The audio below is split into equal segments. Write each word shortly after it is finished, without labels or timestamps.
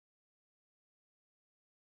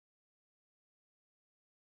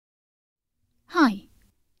Hi!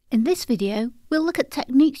 In this video, we'll look at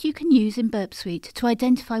techniques you can use in Burp Suite to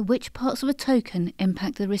identify which parts of a token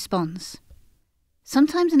impact the response.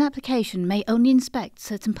 Sometimes an application may only inspect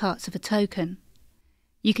certain parts of a token.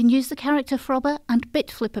 You can use the character frobber and bit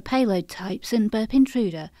flipper payload types in Burp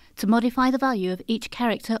Intruder to modify the value of each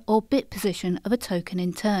character or bit position of a token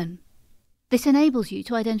in turn. This enables you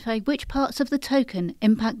to identify which parts of the token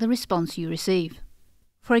impact the response you receive.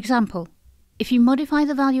 For example, if you modify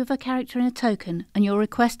the value of a character in a token and your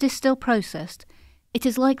request is still processed, it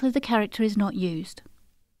is likely the character is not used.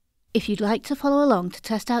 If you'd like to follow along to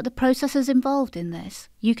test out the processes involved in this,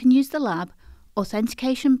 you can use the lab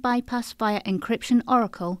Authentication Bypass via Encryption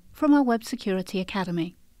Oracle from our Web Security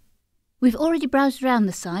Academy. We've already browsed around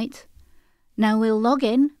the site. Now we'll log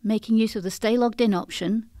in, making use of the Stay Logged In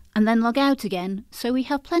option, and then log out again, so we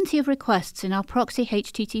have plenty of requests in our Proxy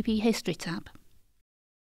HTTP History tab.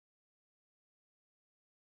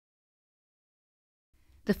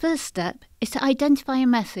 The first step is to identify a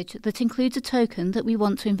message that includes a token that we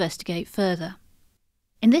want to investigate further.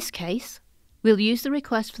 In this case, we'll use the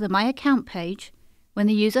request for the My Account page when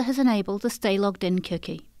the user has enabled the Stay Logged In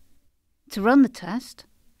cookie. To run the test,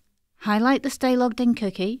 highlight the Stay Logged In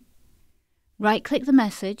cookie, right-click the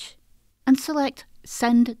message, and select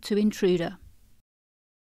Send to Intruder.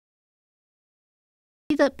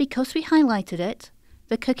 See that because we highlighted it,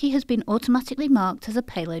 the cookie has been automatically marked as a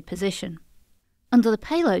payload position. Under the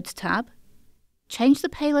Payloads tab, change the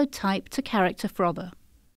payload type to Character Frobber.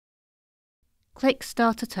 Click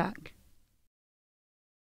Start Attack.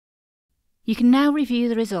 You can now review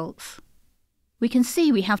the results. We can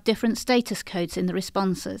see we have different status codes in the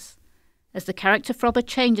responses, as the Character Frobber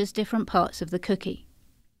changes different parts of the cookie.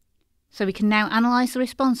 So we can now analyse the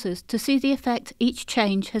responses to see the effect each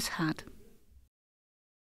change has had.